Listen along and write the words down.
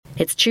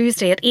It's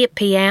Tuesday at 8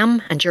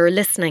 p.m. and you're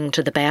listening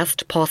to The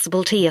Best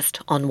Possible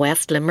Taste on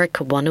West Limerick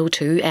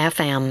 102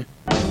 FM.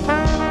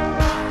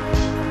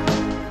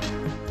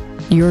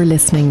 You're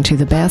listening to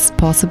The Best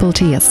Possible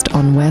Taste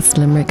on West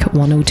Limerick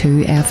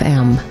 102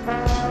 FM.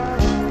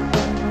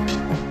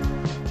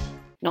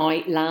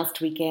 Now,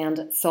 last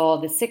weekend saw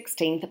the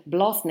 16th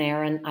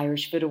Blas-na-Éireann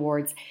Irish Food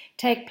Awards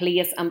take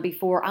place, and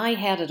before I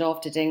headed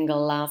off to Dingle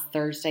last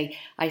Thursday,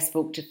 I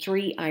spoke to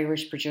 3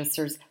 Irish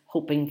producers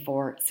hoping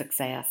for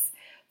success.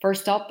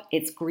 First up,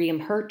 it's Graham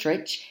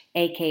Herterich,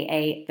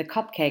 aka the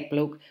Cupcake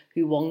Bloke,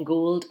 who won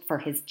gold for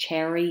his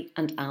cherry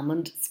and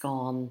almond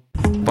scone.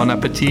 Bon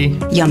appetit.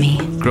 Yummy.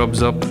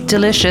 Grubs up.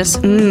 Delicious.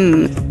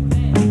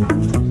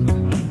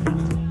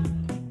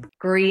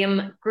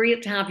 Graham,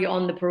 great to have you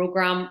on the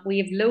programme. We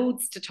have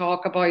loads to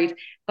talk about,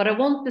 but I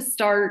want to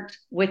start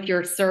with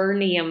your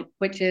surname,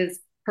 which is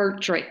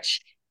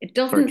Herterich. It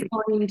doesn't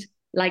sound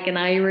like an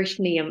Irish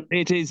name.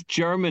 It is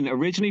German,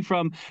 originally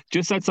from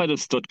just outside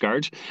of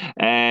Stuttgart.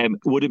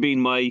 Would have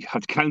been I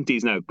have to count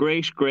these now,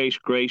 great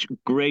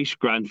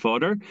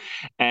grandfather.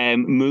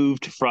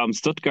 Moved from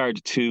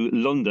Stuttgart to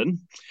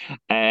London.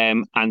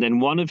 And then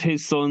one of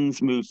his sons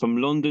moved from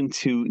London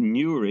to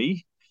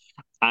Newry.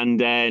 And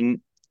then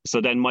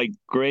my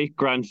great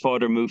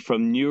grandfather moved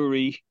from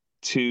Newry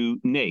to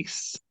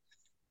Naas.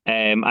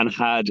 And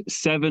had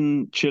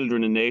 7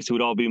 children in Naas, who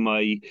would all be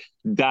my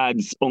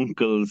dad's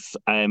uncles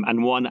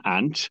and one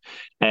aunt.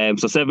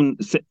 So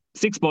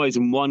 6 boys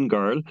and 1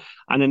 girl.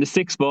 And then the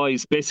 6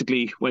 boys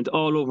basically went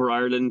all over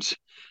Ireland,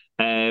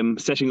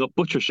 setting up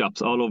butcher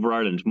shops all over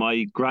Ireland.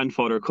 My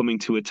grandfather coming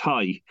to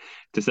Athy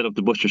to set up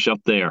the butcher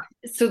shop there.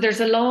 So there's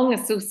a long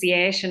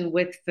association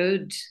with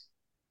food.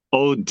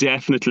 Oh,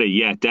 definitely.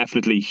 Yeah,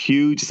 definitely.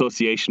 Huge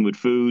association with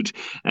food.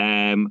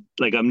 I'm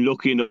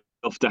lucky enough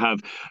to have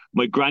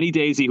my granny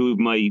Daisy, who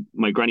my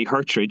granny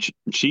Herterich,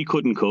 she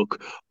couldn't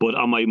cook, but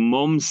on my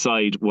mum's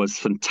side was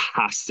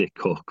fantastic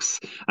cooks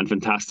and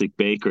fantastic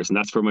bakers, and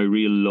that's where my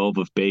real love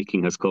of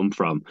baking has come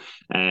from.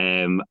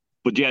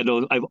 But yeah,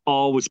 no, I've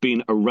always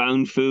been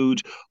around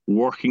food,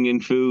 working in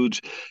food,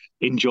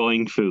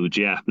 enjoying food.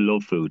 Yeah,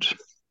 love food.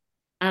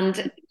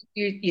 And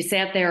you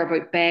said there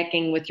about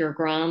baking with your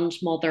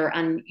grandmother,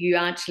 and you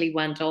actually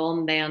went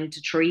on then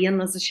to train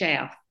as a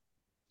chef.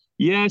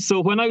 Yeah, so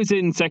when I was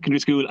in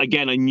secondary school,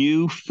 again, I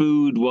knew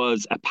food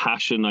was a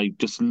passion. I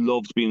just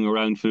loved being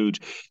around food.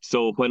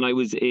 So when I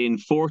was in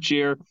 4th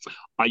year,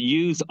 I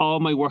used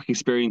all my work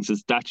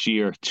experiences that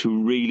year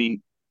to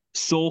really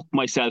soak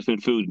myself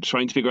in food,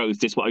 trying to figure out, is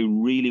this what I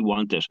really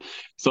wanted?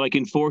 So like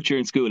in 4th year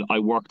in school, I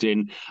worked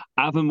in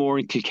Avonmore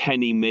and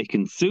Kilkenny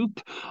making soup.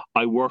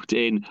 I worked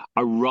in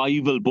a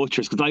rival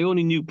butcher's because I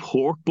only knew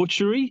pork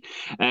butchery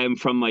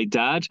from my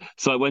dad.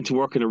 So I went to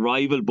work in a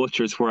rival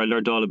butcher's where I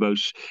learned all about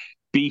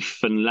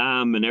beef and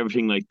lamb and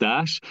everything like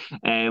that.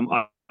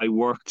 I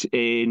worked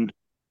in,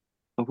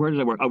 where did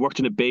I work? I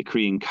worked in a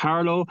bakery in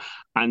Carlow,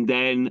 and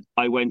then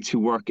I went to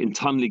work in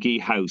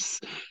Tonlegee House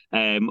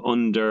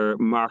under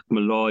Mark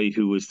Malloy,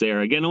 who was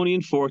there again only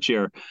in 4th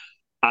year.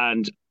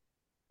 And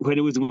when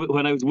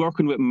I was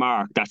working with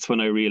Mark, that's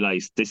when I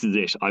realized this is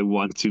it. I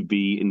want to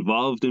be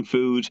involved in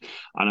food,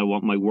 and I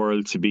want my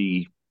world to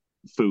be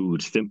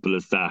food, simple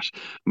as that.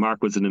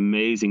 Mark was an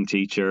amazing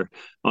teacher,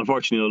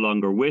 unfortunately no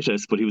longer with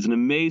us, but he was an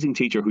amazing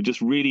teacher who just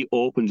really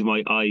opened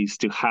my eyes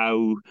to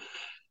how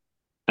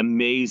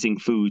amazing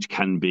food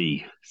can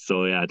be.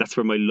 So yeah, that's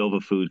where my love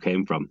of food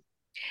came from.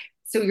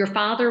 So your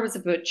father was a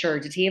butcher.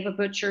 Did he have a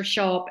butcher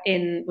shop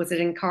was it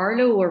in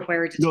Carlow, or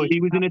where did No, he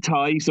was in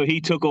Athy, so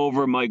he took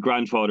over my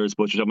grandfather's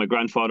butcher shop. My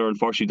grandfather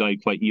unfortunately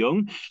died quite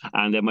young,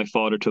 and then my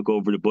father took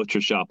over the butcher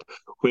shop,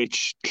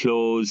 which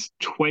closed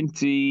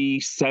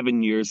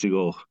 27 years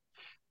ago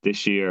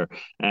this year.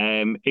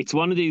 It's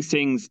one of these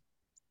things.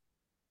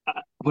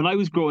 When I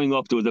was growing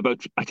up, there was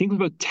about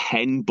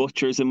 10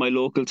 butchers in my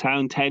local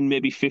town, 10,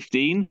 maybe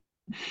 15.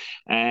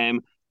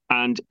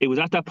 And it was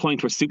at that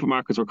point where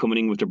supermarkets were coming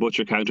in with their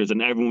butcher counters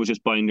and everyone was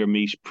just buying their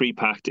meat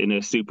pre-packed in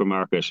a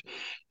supermarket.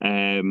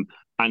 And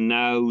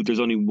now there's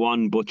only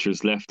 1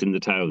 butcher's left in the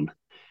town,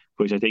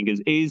 which I think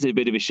is a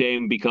bit of a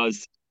shame,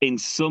 because in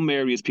some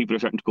areas people are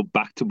starting to go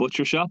back to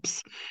butcher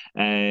shops.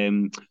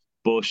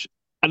 But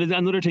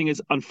another thing is,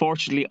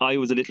 unfortunately, I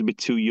was a little bit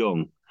too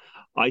young.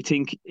 I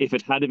think if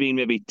it had been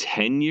maybe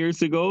 10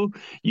 years ago,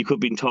 you could have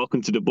been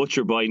talking to the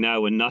butcher boy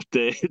now and not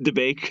the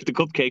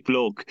Cupcake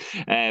Bloke.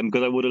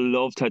 Because I would have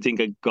loved to, I think,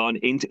 I'd gone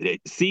into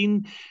it,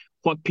 seen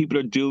what people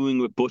are doing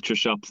with butcher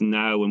shops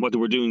now and what they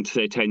were doing,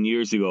 say, 10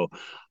 years ago.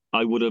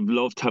 I would have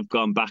loved to have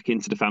gone back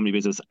into the family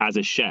business as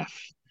a chef.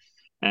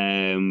 But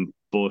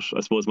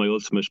I suppose my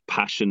ultimate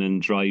passion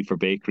and drive for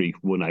bakery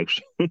won out.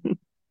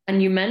 And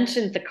you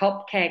mentioned the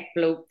Cupcake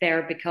Bloke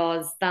there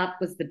because that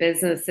was the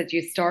business that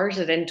you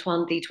started in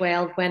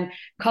 2012 when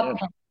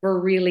cupcakes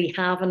were really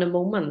having a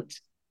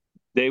moment.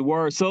 They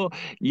were. So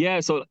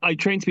I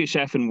trained to be a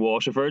chef in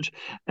Waterford.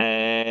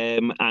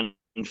 And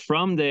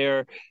from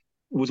there,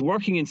 was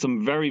working in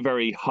some very,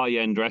 very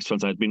high-end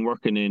restaurants. I'd been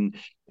working in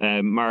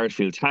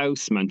Marfield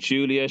House,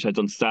 Manchuliet. I'd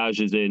done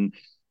stages in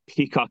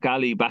Peacock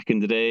Alley back in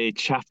the day,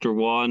 chapter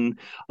one.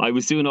 I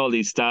was doing all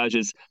these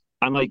stages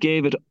and I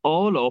gave it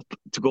all up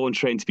to go and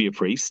train to be a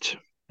priest.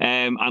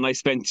 And I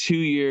spent 2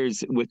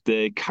 years with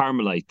the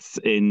Carmelites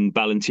in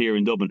Ballantyre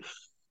in Dublin.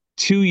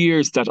 2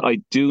 years that I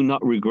do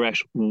not regret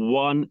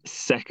 1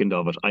 second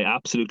of it. I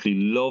absolutely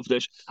loved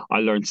it. I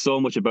learned so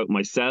much about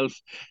myself,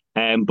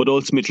 but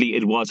ultimately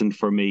it wasn't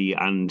for me,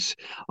 and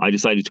I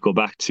decided to go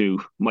back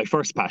to my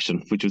first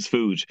passion, which was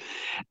food.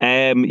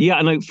 Yeah,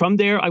 and from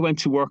there I went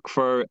to work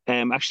for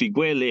actually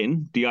Gael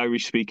Inn, the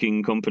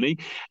Irish-speaking company.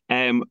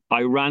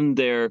 I ran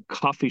their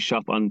coffee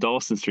shop on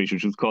Dawson Street,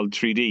 which was called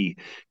 3D,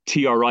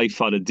 TRI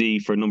fought a D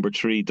for number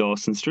three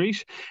Dawson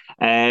Street.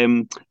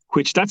 Um,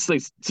 which that's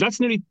like so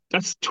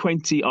that's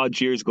 20 odd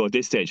years ago at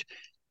this stage.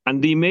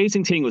 And the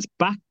amazing thing was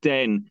back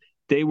then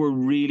they were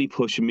really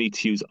pushing me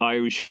to use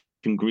Irish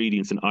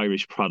ingredients and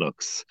Irish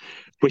products,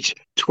 which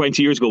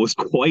 20 years ago was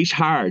quite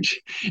hard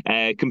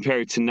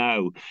compared to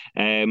now.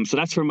 So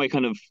that's where my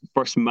kind of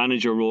first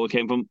manager role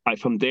came from.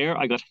 From there,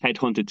 I got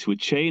headhunted to a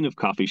chain of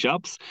coffee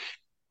shops,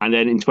 and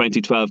then in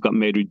 2012 got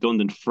made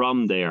redundant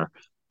from there.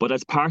 But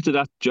as part of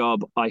that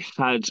job, I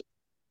had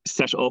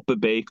set up a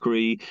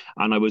bakery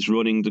and I was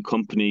running the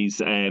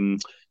company's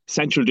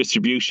central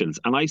distributions.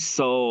 And I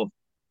saw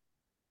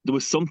there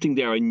was something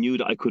there I knew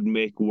that I could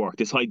make work.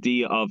 This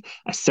idea of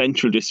a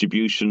central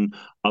distribution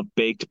of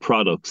baked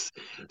products.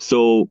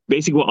 So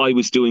basically, what I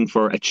was doing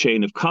for a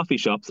chain of coffee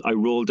shops, I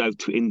rolled out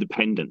to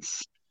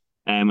independents.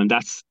 And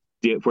that's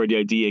where the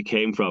idea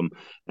came from,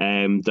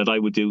 that I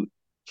would do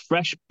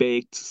fresh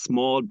baked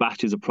small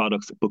batches of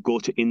products, but go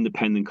to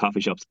independent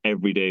coffee shops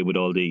every day with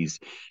all these.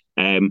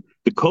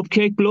 The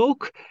Cupcake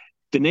Bloke,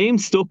 the name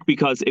stuck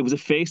because it was a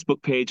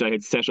Facebook page I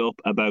had set up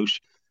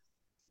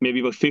maybe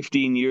about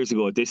 15 years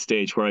ago at this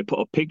stage, where I put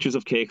up pictures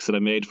of cakes that I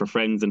made for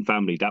friends and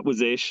family. That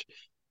was it.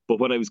 But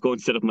when I was going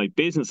to set up my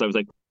business, I was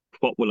like,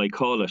 what will I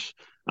call it?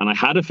 And I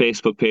had a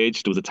Facebook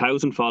page. There was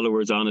 1,000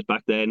 followers on it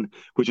back then,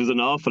 which was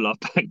an awful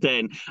lot back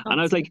then. And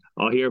I was like,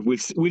 oh, here,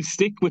 we'll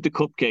stick with the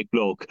Cupcake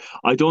Bloke.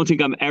 I don't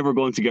think I'm ever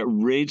going to get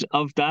rid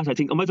of that. I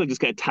think I might as well just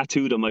get it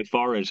tattooed on my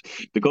forehead,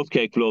 the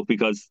Cupcake Bloke,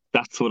 because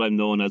that's what I'm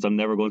known as. I'm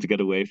never going to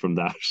get away from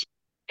that.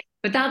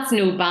 But that's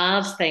no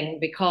bad thing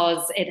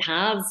because it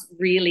has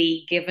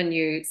really given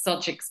you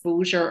such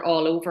exposure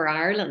all over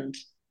Ireland.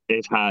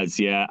 It has,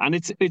 yeah. And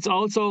it's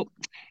also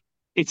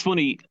it's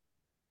funny.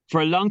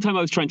 For a long time,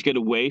 I was trying to get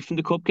away from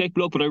the Cupcake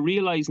Bloke, but I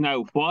realize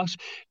now what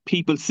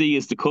people see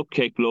as the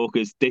Cupcake Bloke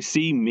is they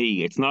see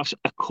me. It's not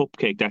a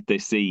cupcake that they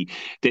see.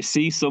 They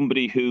see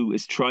somebody who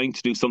is trying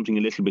to do something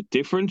a little bit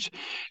different,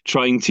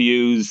 trying to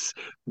use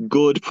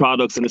good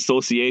products and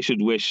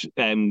associated with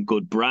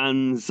good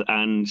brands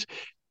and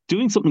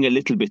doing something a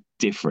little bit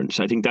different.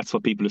 I think that's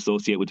what people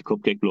associate with the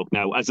Cupcake Bloke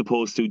now, as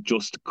opposed to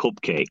just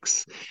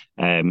cupcakes.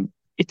 I'm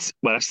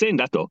saying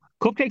that though,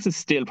 cupcakes is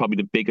still probably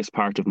the biggest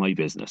part of my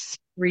business.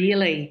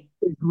 Really?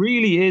 It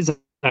really is,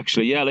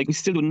 actually. Yeah, like we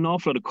still do an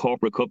awful lot of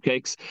corporate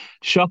cupcakes.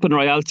 Shop in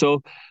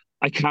Rialto,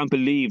 I can't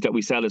believe that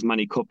we sell as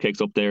many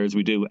cupcakes up there as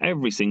we do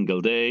every single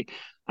day.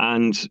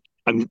 And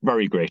I'm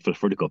very grateful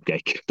for the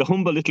cupcake, the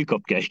humble little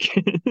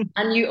cupcake.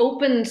 And you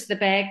opened the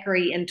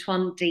bakery in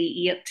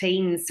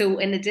 2018. So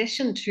in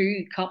addition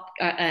to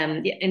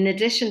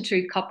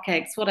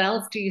cupcakes, what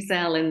else do you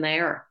sell in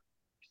there?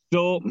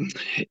 So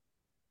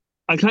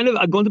I'm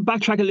going to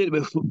backtrack a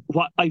little bit.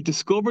 What I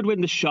discovered when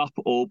the shop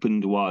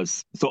opened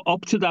was, so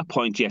up to that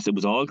point, yes, it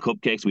was all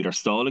cupcakes. We had our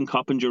stall in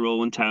Coppinger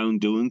Row in town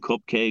doing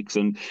cupcakes.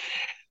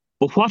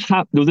 But what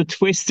happened, there was a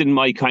twist in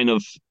my kind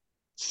of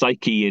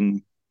psyche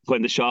in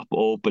when the shop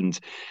opened.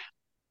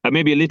 And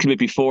maybe a little bit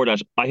before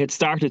that, I had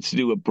started to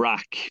do a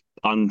brack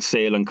on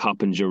sale in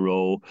Coppinger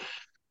Row.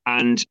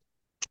 And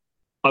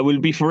I will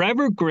be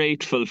forever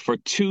grateful for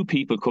two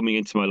people coming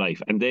into my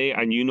life,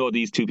 and you know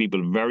these two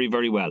people very,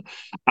 very well.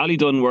 Ali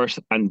Dunworth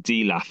and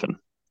Dee Laffin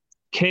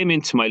came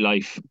into my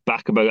life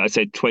back about, I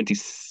said,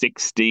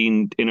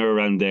 2016, in or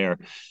around there.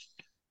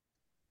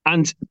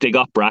 And they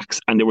got bracks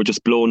and they were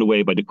just blown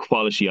away by the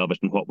quality of it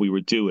and what we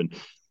were doing.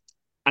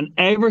 And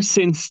ever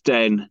since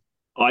then,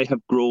 I have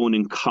grown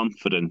in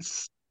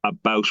confidence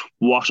about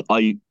what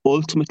I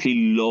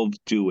ultimately love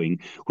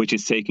doing, which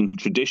is taking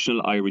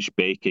traditional Irish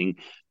baking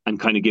and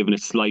kind of giving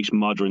it slight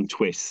modern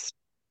twists.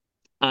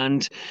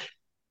 And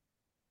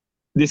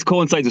this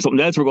coincides with something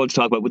else we're going to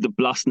talk about with the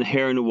Blossom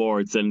Heron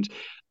Awards. And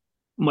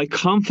my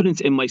confidence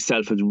in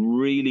myself has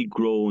really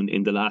grown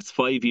in the last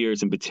 5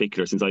 years in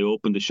particular, since I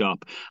opened the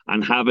shop,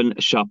 and having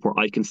a shop where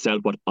I can sell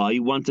what I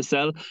want to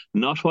sell,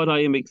 not what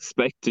I am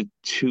expected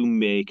to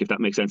make, if that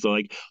makes sense. So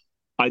like,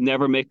 I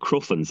never make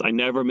cruffins. I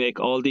never make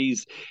all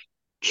these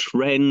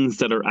trends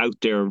that are out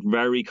there,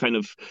 very kind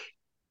of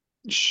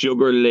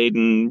sugar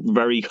laden,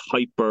 very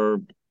hyper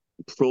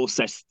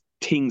processed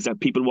things that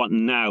people want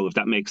now, if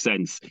that makes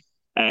sense.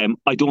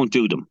 I don't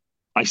do them.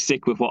 I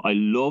stick with what I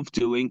love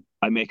doing.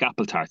 I make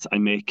apple tarts. I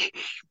make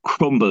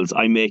crumbles.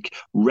 I make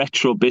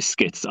retro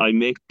biscuits. I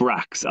make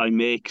bracks. I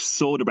make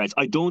soda breads.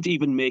 I don't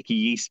even make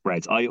yeast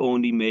breads. I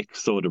only make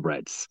soda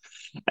breads.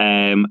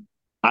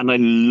 And I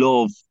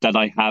love that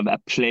I have a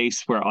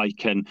place where I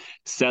can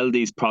sell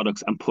these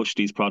products and push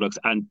these products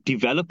and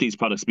develop these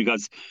products.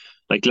 Because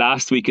like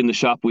last week in the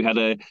shop, we had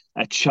a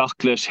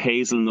chocolate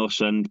hazelnut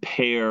and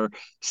pear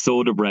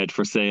soda bread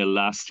for sale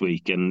last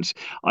week. And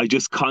I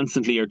just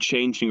constantly are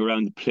changing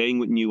around, playing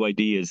with new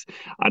ideas.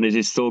 And it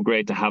is so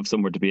great to have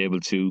somewhere to be able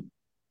to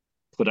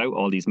put out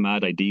all these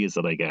mad ideas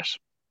that I get.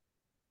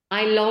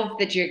 I love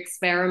that you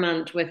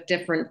experiment with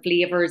different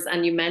flavors,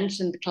 and you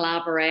mentioned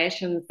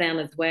collaborations then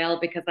as well,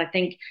 because I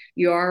think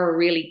you are a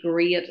really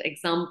great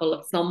example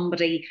of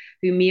somebody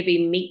who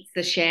maybe meets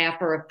the chef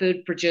or a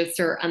food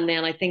producer, and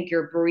then I think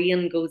your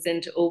brain goes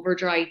into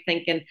overdrive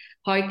thinking,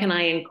 how can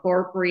I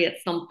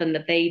incorporate something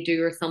that they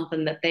do or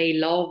something that they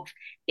love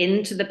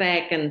into the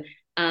bacon?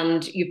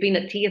 And you've been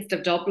at Taste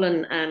of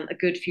Dublin a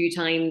good few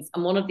times,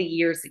 and one of the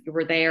years that you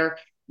were there,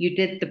 you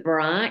did the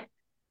brack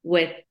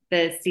with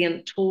the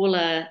St.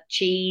 Tola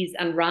cheese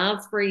and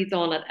raspberries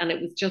on it, and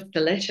it was just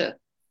delicious.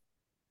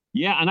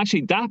 Yeah, and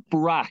actually that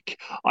brack,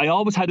 I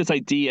always had this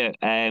idea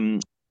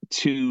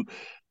to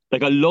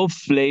like I love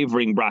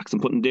flavoring bracks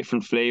and putting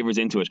different flavors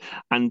into it.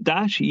 And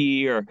that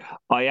year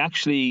I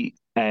actually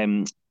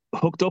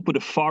hooked up with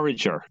a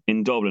forager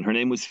in Dublin. Her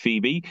name was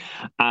Phoebe.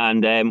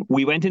 And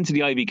we went into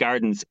the Ivy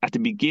Gardens at the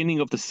beginning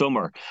of the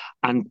summer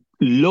and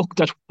looked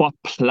at what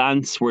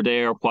plants were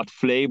there, what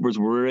flavors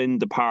were in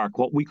the park,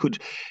 what we could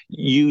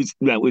use,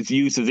 well, was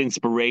used as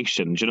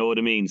inspiration. Do you know what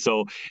I mean?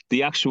 So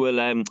the actual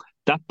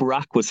that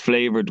brack was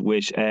flavored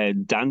with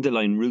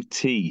dandelion root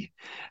tea,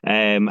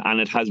 and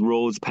it has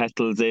rose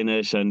petals in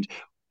it, and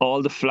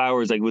all the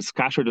flowers, like was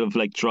scattered of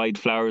like dried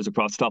flowers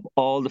across the top.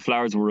 All the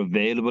flowers were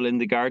available in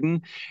the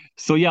garden.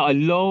 So yeah, I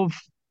love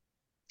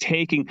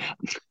taking.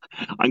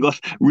 I got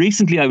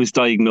recently. I was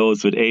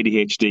diagnosed with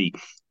ADHD,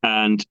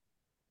 and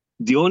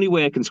the only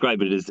way I can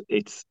describe it is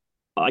it's.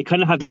 I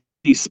kind of have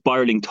these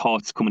spiraling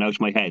thoughts coming out of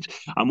my head,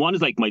 and one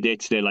is like my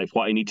day-to-day life,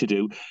 what I need to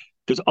do.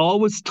 There's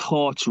always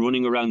thoughts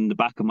running around in the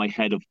back of my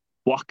head of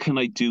what can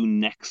I do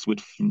next with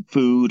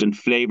food and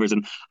flavors,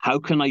 and how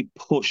can I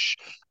push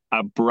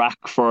a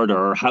brack further,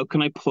 or how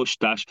can I push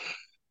that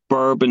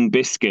bourbon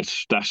biscuit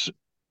that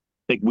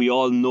like we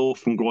all know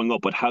from growing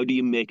up, but how do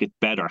you make it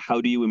better? How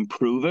do you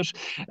improve it?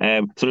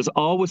 So there's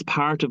always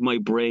part of my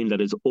brain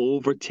that is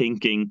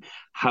overthinking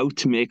how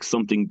to make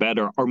something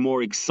better or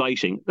more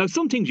exciting. Now,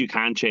 some things you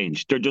can't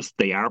change.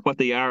 They are what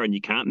they are and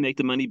you can't make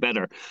them any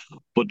better.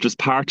 But just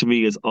part of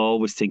me is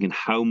always thinking,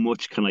 how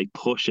much can I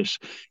push it?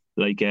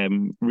 Like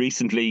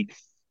recently,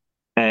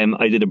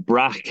 I did a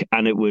brack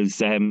and it was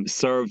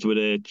served with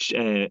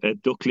a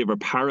duck liver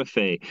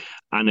parfait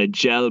and a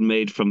gel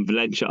made from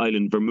Valentia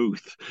Island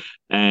vermouth,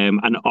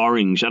 and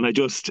orange. And I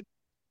just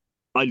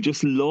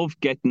love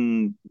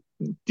getting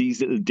these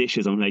little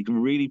dishes. I'm like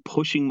really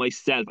pushing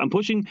myself. I'm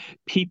pushing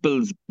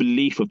people's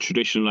belief of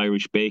traditional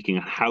Irish baking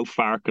and how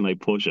far can I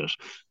push it?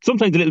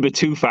 Sometimes a little bit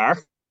too far,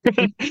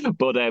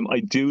 but I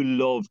do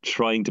love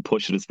trying to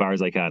push it as far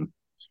as I can.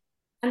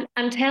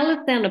 And tell us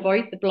then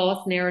about the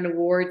Blas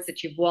Awards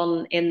that you've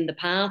won in the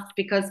past,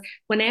 because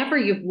whenever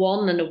you've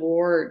won an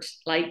award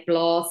like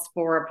Blas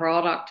for a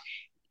product,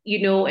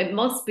 you know, it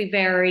must be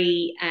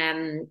very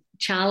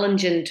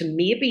challenging to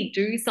maybe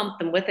do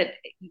something with it.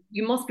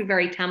 You must be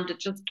very tempted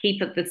to just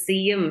keep it the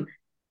same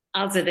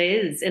as it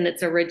is in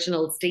its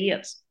original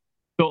state.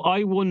 So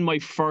I won my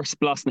first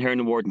Blossom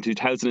Heron Award in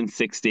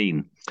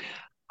 2016.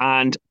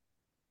 And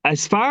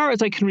as far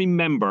as I can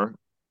remember,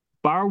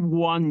 bar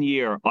 1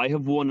 year, I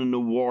have won an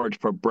award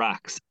for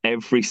Brax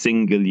every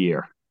single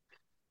year.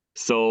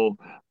 So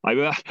I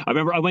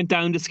remember I went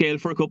down the scale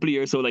for a couple of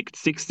years. So like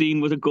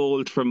 16 was a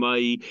gold for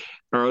my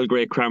Earl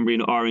Grey cranberry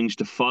and orange.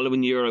 The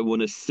following year I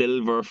won a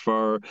silver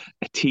for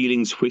a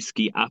Teeling's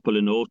whiskey apple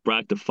and oat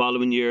brack. The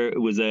following year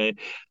it was a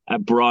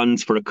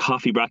bronze for a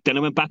coffee brack. Then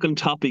I went back on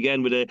top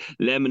again with a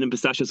lemon and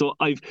pistachio. So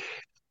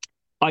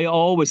I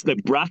always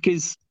like brack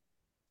is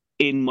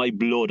in my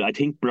blood. I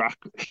think brack.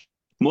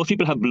 Most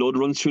people have blood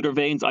runs through their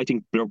veins. I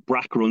think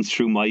brack runs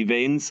through my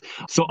veins.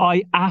 So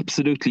I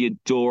absolutely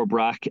adore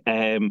brack.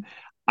 And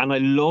I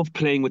love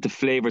playing with the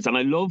flavors. And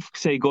I love,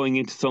 say, going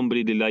into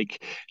somebody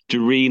like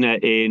Dorina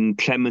in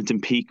Clement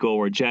and Pico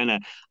or Jenna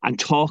and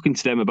talking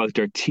to them about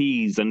their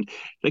teas. And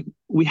like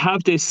we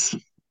have this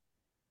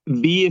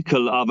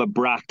vehicle of a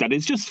brack that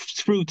is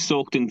just fruit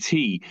soaked in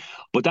tea,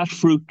 but that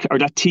fruit or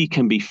that tea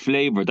can be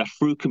flavored. That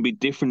fruit can be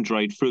different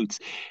dried fruits.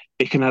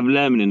 It can have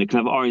lemon and it can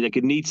have orange. Like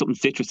it needs something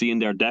citrusy in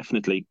there,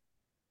 definitely.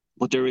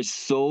 But there is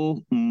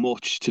so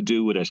much to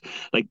do with it.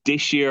 Like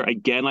this year,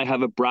 again, I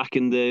have a brack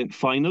in the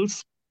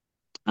finals.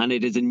 And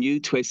it is a new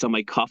twist on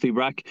my coffee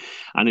brack,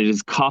 and it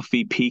is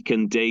coffee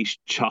pecan date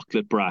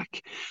chocolate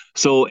brack.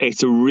 So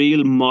it's a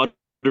real modern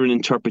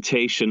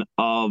interpretation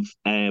of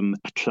a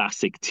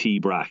classic tea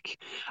brack.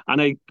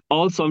 And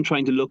I'm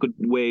trying to look at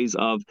ways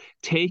of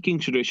taking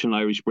traditional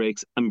Irish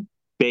breaks and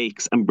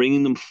bakes and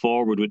bringing them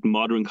forward with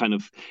modern kind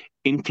of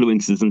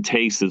influences and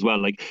tastes as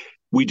well. Like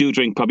we do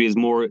drink probably as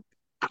more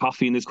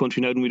coffee in this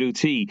country now than we do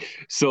tea.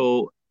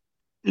 So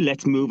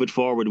let's move it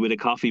forward with a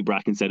coffee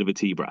brack instead of a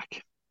tea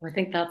brack. I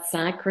think that's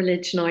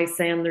sacrilege now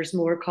saying there's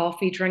more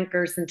coffee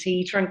drinkers and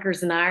tea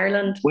drinkers in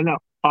Ireland. Well, no,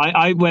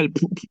 I well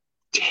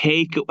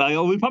take I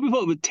will probably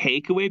put it with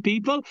takeaway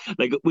people.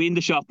 Like we in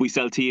the shop, we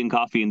sell tea and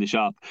coffee in the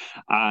shop,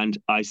 and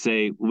I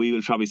say we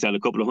will probably sell a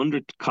couple of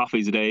hundred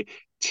coffees a day.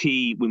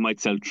 Tea, we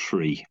might sell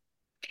three.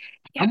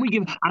 Yeah,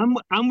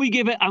 And we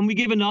give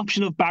an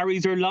option of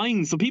Barry's or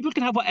Lines, so people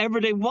can have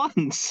whatever they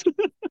want.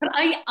 but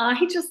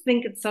I just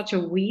think it's such a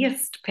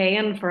waste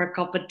paying for a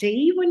cup of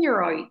tea when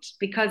you're out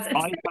because I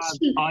have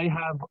especially I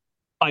have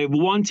I have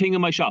one thing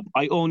in my shop.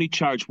 I only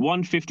charge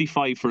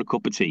 155 for a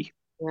cup of tea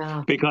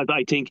yeah. because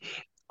I think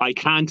I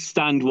can't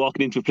stand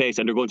walking into a place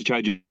and they're going to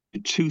charge you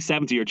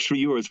 270 or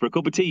 €3 for a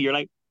cup of tea. You're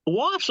like,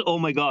 what? Oh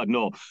my God,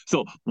 no.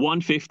 So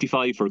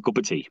 155 for a cup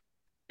of tea.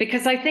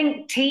 Because I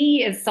think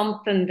tea is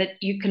something that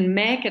you can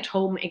make at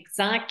home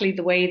exactly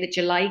the way that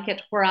you like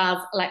it. Whereas,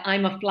 like,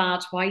 I'm a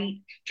flat white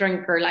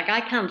drinker. Like, I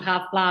can't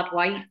have flat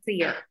whites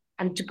here.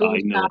 And to go I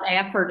to know. that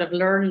effort of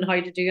learning how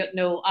to do it,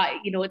 no,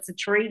 it's a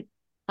treat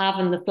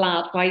having the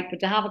flat white. But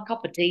to have a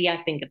cup of tea,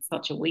 I think it's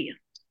such a waste.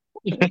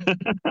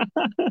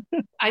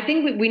 I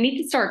think we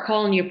need to start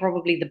calling you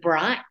probably the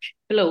Brack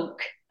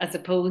bloke as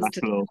opposed Black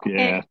to the bloke, Cupcake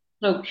yeah.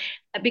 bloke,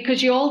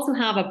 because you also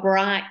have a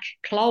Brack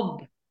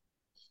club.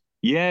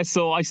 Yeah,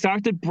 so I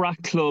started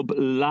Brack Club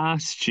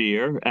last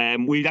year.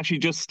 We actually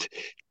just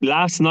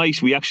last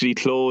night we actually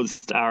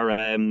closed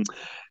our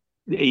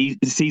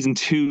season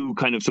two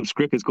kind of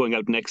subscript is going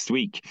out next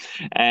week.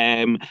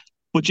 Um,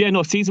 but yeah,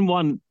 no, season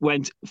one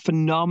went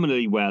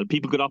phenomenally well.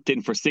 People could opt in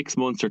for 6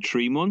 months or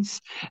 3 months,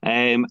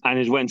 and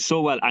it went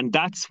so well. And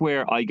that's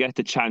where I get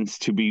the chance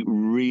to be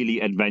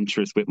really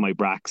adventurous with my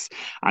bracks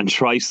and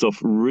try stuff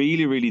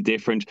really, really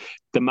different.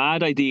 The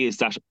mad ideas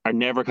that are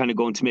never kind of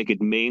going to make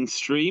it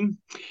mainstream.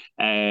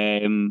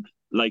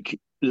 Like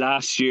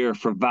last year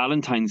for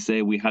Valentine's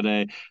Day, we had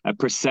a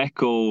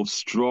prosecco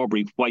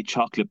strawberry white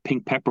chocolate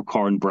pink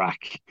peppercorn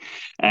brack,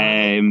 Wow.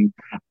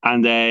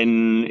 and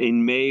then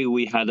in May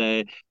we had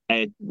a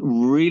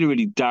really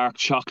really dark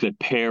chocolate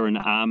pear and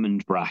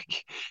almond brack,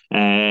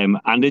 and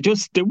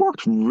they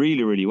worked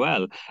really really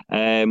well.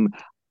 And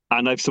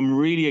I've some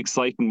really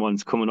exciting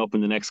ones coming up in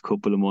the next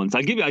couple of months.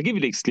 I'll give you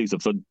the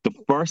exclusive. So the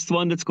first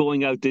one that's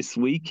going out this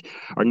week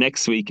or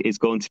next week is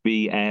going to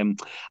be an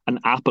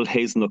apple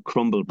hazelnut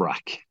crumble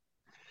brack.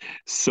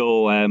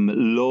 So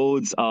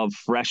loads of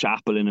fresh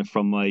apple in it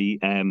from my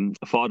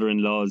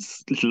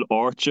father-in-law's little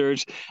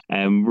orchard,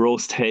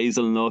 roast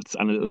hazelnuts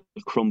and a little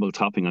crumble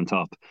topping on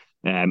top.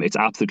 It's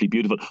absolutely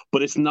beautiful,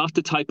 but it's not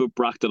the type of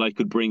brack that I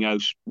could bring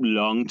out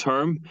long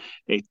term.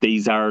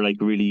 These are like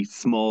really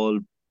small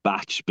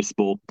batch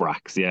bespoke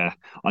bracks. Yeah,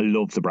 I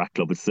love the Brack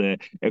Club. It's a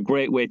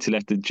great way to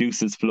let the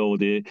juices flow,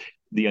 the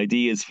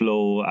ideas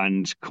flow,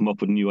 and come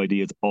up with new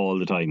ideas all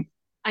the time.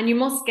 And you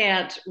must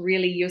get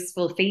really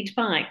useful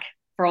feedback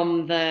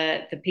from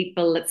the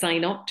people that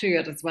sign up to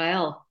it as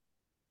well.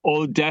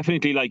 Oh,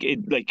 definitely. Like it,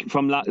 like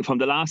from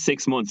the last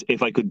 6 months,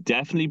 if I could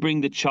definitely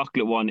bring the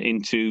chocolate one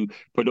into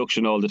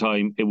production all the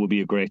time, it would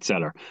be a great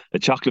seller. The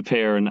chocolate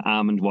pear and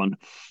almond one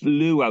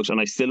flew out,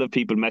 and I still have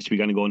people message me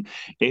kind of going,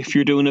 "If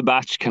you're doing a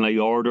batch, can I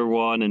order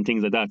one?" and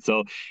things like that.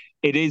 So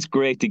it is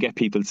great to get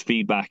people's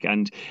feedback,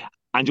 and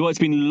what's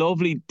been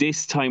lovely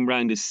this time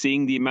round is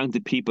seeing the amount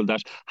of people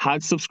that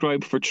had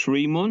subscribed for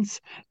 3 months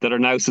that are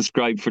now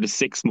subscribed for the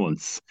 6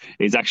 months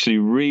is actually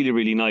really,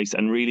 really nice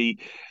and really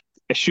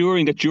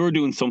assuring that you're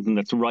doing something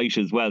that's right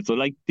as well. So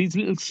like these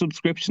little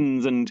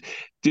subscriptions and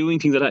doing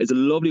things like that is a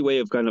lovely way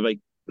of kind of like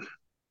I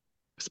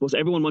suppose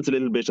everyone wants a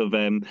little bit of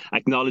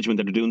acknowledgement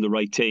that they're doing the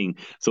right thing.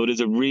 So it is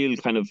a real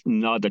kind of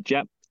nod that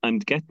yeah, I'm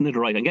getting it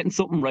right. I'm getting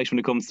something right when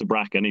it comes to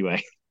Brack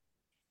anyway.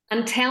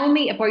 And tell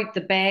me about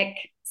the Beck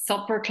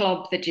Supper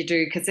Club that you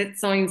do, because it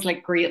sounds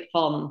like great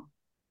fun.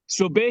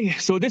 So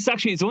this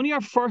actually is only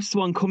our first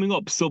one coming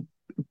up. So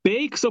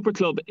Bake Supper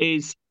Club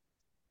is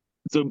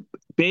so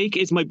Bake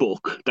is my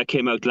book that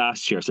came out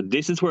last year. So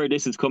this is where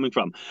this is coming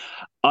from.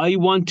 I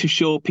want to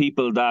show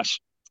people that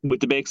with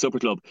the Bake Supper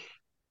Club,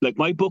 like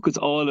my book is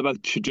all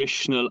about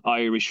traditional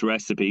Irish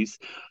recipes,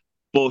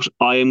 but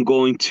I am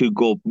going to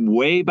go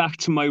way back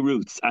to my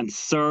roots and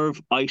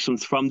serve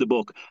items from the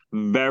book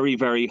very,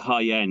 very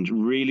high end,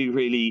 really,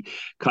 really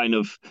kind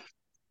of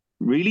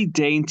really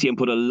dainty and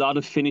put a lot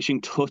of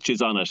finishing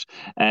touches on it,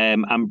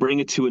 and bring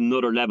it to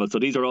another level. So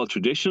these are all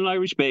traditional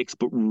Irish bakes,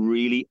 but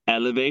really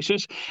elevate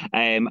it.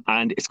 And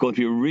it's going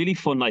to be a really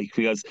fun night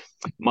because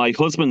my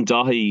husband,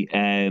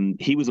 Dahi,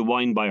 he was a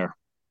wine buyer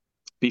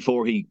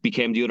before he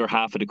became the other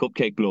half of the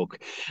Cupcake Bloke.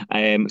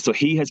 So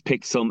he has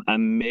picked some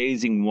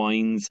amazing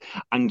wines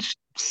and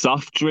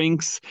soft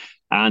drinks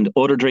and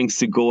other drinks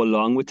to go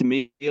along with the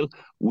meal.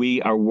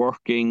 We are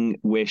working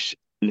with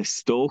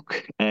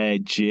Listoke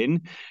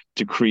gin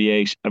to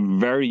create a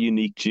very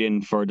unique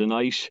gin for the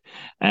night.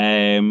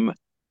 And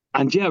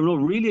yeah, we're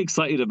really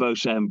excited about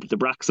the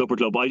Brack Supper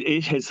Club.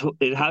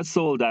 It has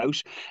sold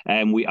out,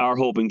 and we are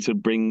hoping to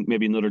bring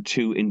maybe another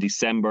two in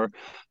December.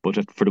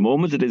 But for the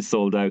moment, it is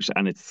sold out,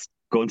 and it's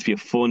going to be a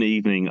fun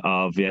evening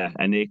of yeah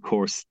an 8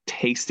 course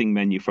tasting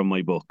menu from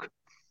my book.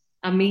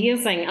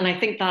 Amazing. And I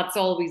think that's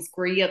always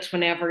great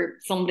whenever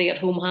somebody at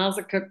home has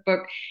a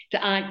cookbook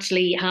to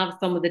actually have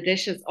some of the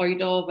dishes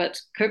out of it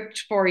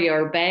cooked for you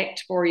or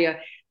baked for you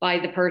by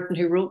the person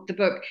who wrote the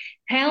book.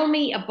 Tell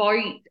me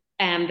about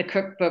the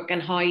cookbook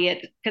and how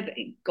it,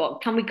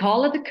 can we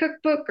call it a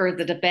cookbook or is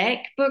it a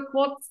bake book?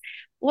 What's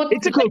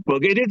It's a the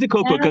cookbook. It is a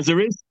cookbook yeah.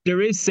 because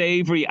there is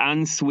savory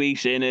and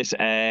sweet in it,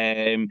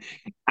 and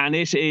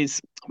it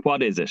is,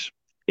 what is it?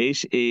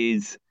 It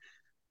is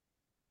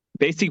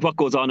basically what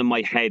goes on in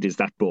my head is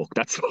that book.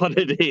 That's what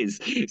it is.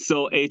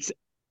 So it's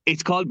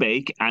called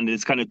Bake, and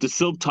it's kind of the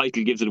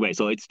subtitle gives it away.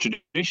 So it's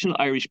traditional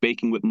Irish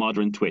baking with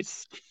modern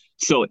twists.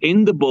 So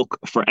in the book,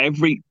 for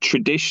every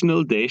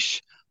traditional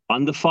dish,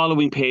 on the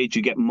following page,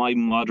 you get my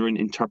modern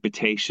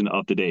interpretation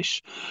of the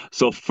dish.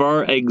 So,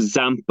 for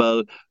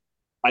example,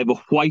 I have a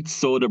white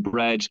soda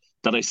bread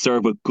that I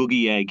serve with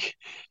googie egg,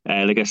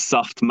 like a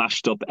soft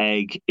mashed up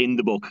egg in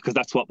the book, because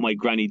that's what my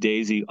granny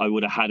Daisy I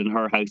would have had in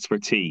her house for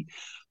tea.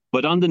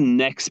 But on the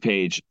next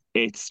page,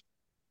 it's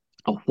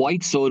a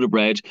white soda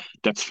bread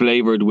that's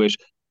flavored with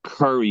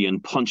curry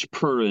and punch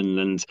purin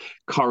and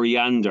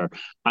coriander,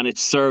 and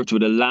it's served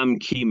with a lamb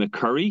keema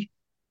curry,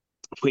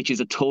 which is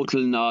a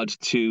total nod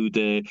to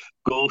the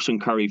goat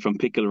and curry from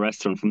Pickle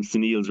Restaurant, from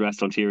Sunil's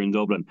restaurant here in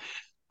Dublin.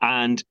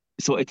 And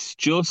so it's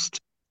just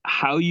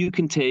how you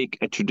can take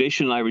a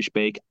traditional Irish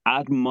bake,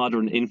 add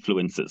modern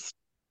influences.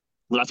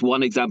 Well, that's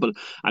one example.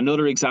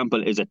 Another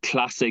example is a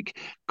classic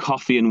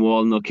coffee and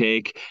walnut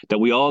cake that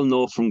we all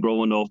know from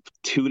growing up.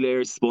 2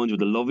 layers sponge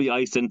with a lovely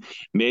icing,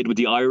 made with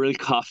the Irish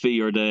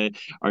coffee or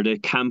the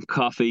camp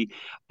coffee.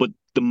 But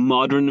the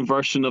modern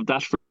version of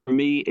that for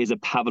me is a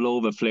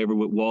pavlova flavor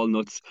with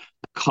walnuts,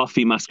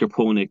 coffee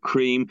mascarpone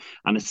cream,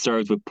 and it's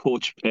served with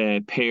poached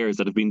pears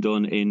that have been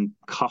done in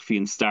coffee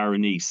and star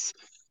anise.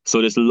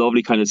 So this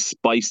lovely kind of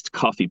spiced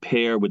coffee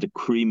pear with the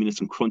creaminess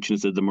and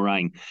crunchiness of the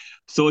meringue.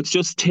 So it's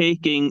just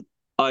taking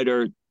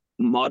either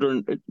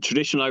modern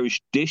traditional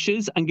Irish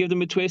dishes and give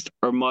them a twist,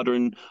 or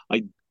modern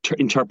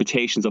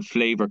interpretations of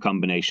flavor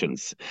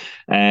combinations.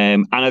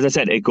 And as I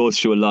said, it goes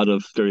through a lot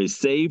of, there is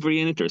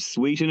savory in it, there's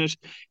sweet in it.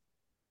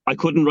 I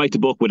couldn't write the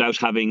book without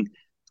having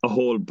a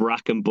whole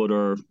bracken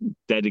butter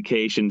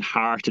dedication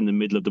heart in the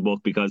middle of the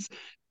book, because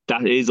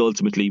that is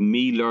ultimately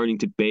me learning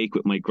to bake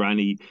with my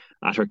granny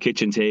at her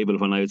kitchen table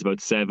when I was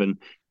about 7.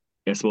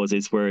 I suppose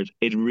is where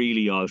it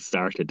really all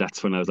started.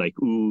 That's when I was like,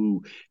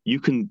 ooh, you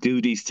can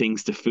do these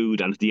things to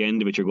food, and at the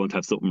end of it, you're going to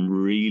have something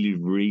really,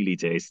 really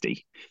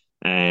tasty.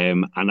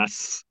 And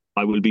that's,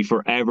 I will be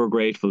forever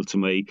grateful to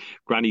my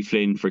Granny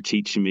Flynn for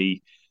teaching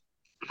me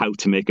how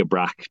to make a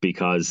brack,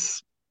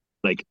 because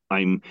like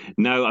I'm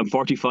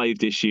 45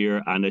 this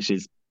year, and it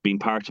has been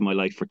part of my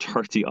life for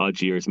 30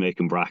 odd years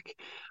making brack.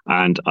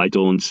 And I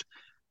don't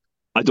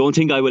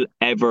think I will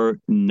ever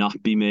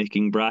not be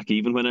making brack.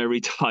 Even when I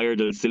retire,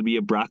 there'll still be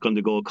a brack on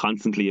the go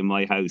constantly in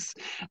my house.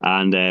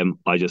 And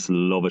I just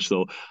love it.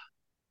 So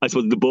I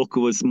suppose the book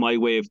was my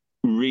way of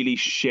really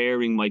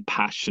sharing my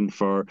passion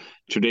for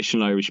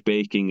traditional Irish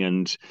baking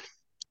and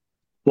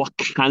what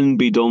can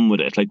be done with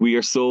it. Like we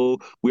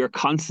are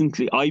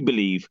constantly, I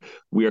believe,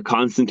 we are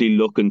constantly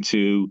looking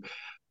to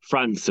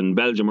France and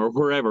Belgium or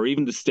wherever,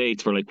 even the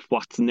States, for like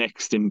what's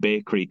next in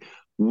bakery.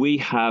 We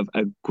have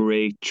a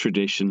great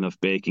tradition of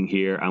baking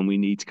here, and we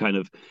need to kind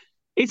of,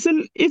 it's a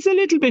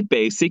little bit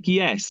basic,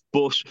 yes,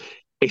 but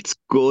it's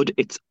good,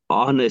 it's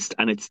honest,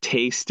 and it's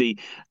tasty,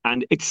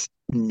 and it's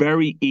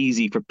very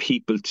easy for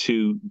people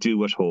to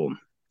do at home.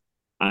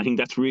 And I think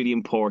that's really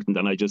important.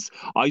 And I just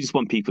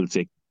want people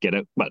to get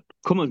out, well,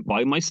 come and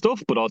buy my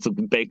stuff, but also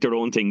bake their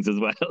own things as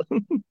well.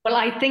 Well,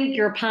 I think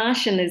your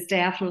passion is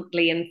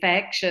definitely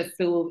infectious.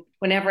 So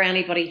whenever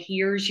anybody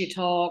hears you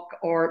talk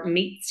or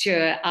meets you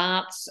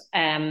at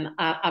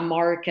a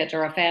market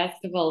or a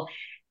festival,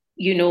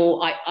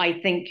 I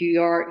think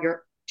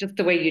you're just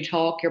the way you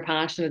talk, your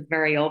passion is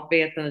very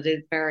obvious and it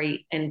is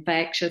very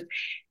infectious.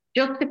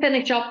 Just to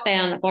finish up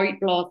then about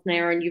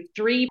Blossnair, and you've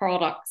 3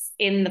 products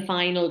in the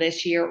final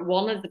this year.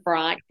 One is the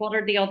Brack. What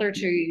are the other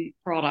 2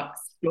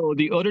 products? So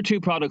the other 2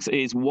 products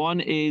is, one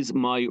is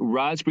my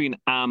raspberry and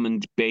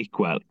almond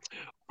bakewell,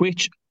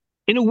 which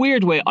in a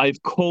weird way I've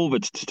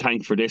COVID to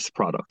thank for this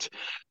product,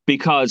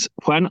 because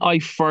when I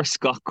first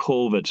got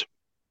COVID,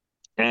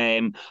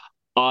 um,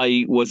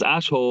 I was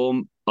at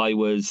home. I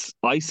was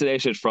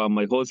isolated from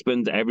my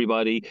husband,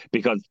 everybody,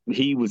 because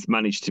he was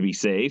managed to be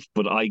safe,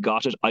 but I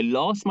got it. I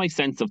lost my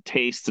sense of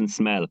taste and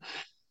smell.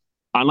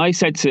 And I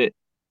said to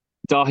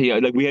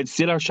Dahlia, like, we had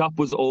still, our shop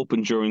was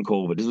open during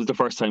COVID. This was the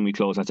first time we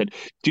closed. I said,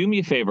 do me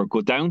a favor, go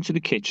down to the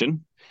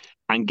kitchen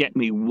and get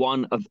me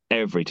one of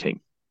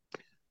everything.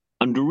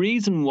 And the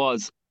reason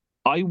was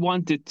I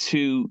wanted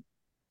to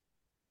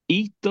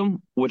eat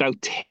them without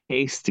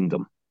tasting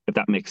them, if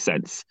that makes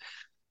sense.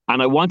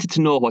 And I wanted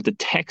to know what the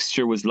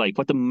texture was like,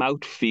 what the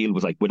mouth feel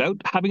was like,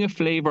 without having a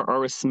flavor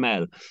or a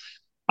smell.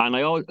 And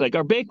I always, like,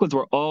 our bakewells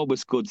were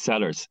always good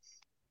sellers.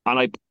 And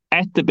I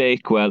ate the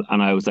bakewell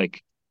and I was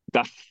like,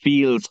 that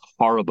feels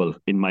horrible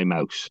in my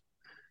mouth.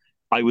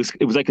 It was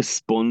like a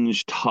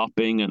sponge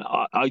topping, and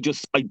I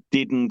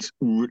didn't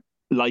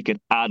like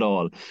it at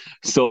all.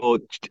 So,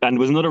 and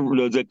there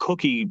was a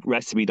cookie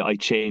recipe that I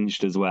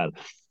changed as well.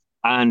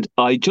 And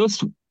I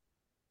just,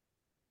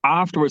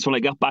 afterwards, when I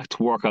got back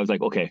to work, I was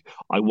like, okay,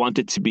 I want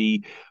it to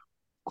be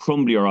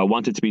crumblier. I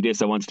want it to be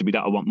this. I want it to be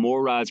that. I want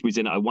more raspberries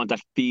in it. I want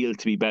that feel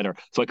to be better.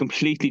 So I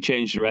completely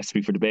changed the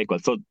recipe for the Bakewell.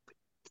 So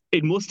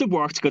it must have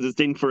worked because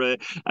it's in for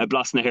a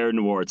Blas na HÉireann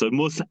award. So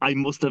I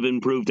must have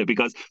improved it,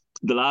 because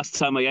the last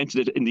time I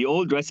entered it in the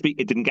old recipe,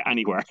 it didn't get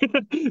anywhere.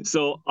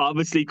 So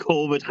obviously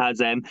COVID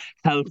has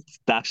helped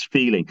that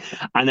feeling.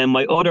 And then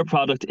my other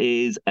product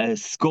is a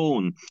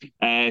scone,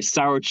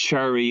 sour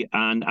cherry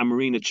and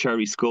amarena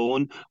cherry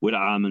scone with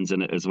almonds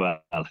in it as well.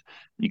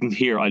 You can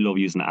hear I love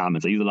using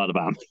almonds. I use a lot of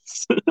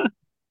almonds.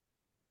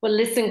 Well,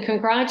 listen,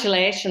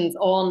 congratulations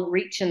on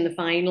reaching the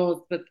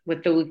finals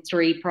with those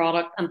three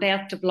products, and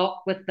best of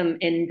luck with them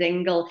in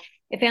Dingle.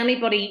 If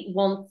anybody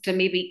wants to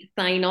maybe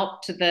sign up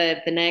to the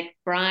next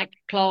brag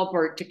club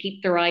or to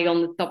keep their eye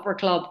on the supper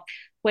club,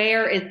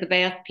 where is the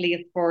best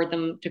place for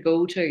them to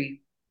go to?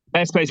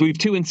 Best place. We have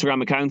two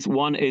Instagram accounts.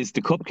 One is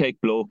the Cupcake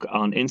Bloke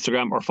on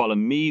Instagram, or follow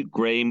me,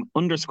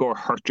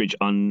 Graham_Herterich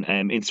on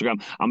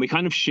Instagram. And we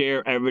kind of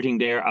share everything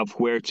there of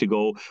where to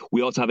go.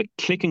 We also have a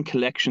click and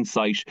collection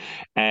site.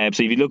 So if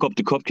you look up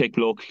the Cupcake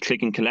Bloke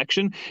click and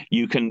collection,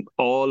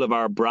 all of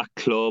our BRAC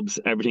clubs,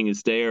 everything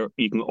is there.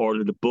 You can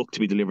order the book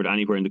to be delivered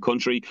anywhere in the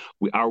country.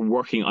 We are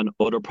working on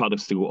other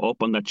products to go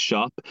up on that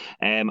shop.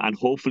 And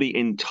hopefully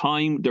in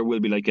time, there will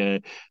be like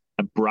a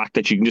BRAC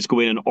that you can just go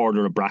in and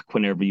order a BRAC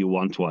whenever you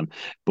want one.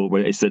 But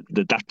it's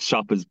that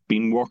shop is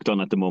being worked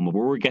on at the moment, but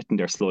we're getting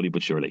there slowly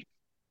but surely.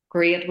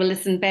 Great. Well,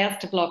 listen,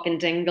 best of luck in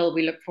Dingle.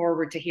 We look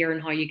forward to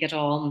hearing how you get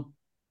on.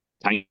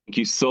 Thank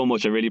you so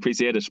much. I really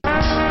appreciate it.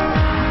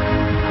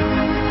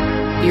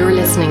 You're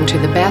listening to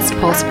the best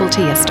possible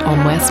taste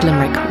on West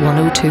Limerick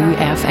 102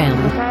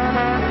 FM.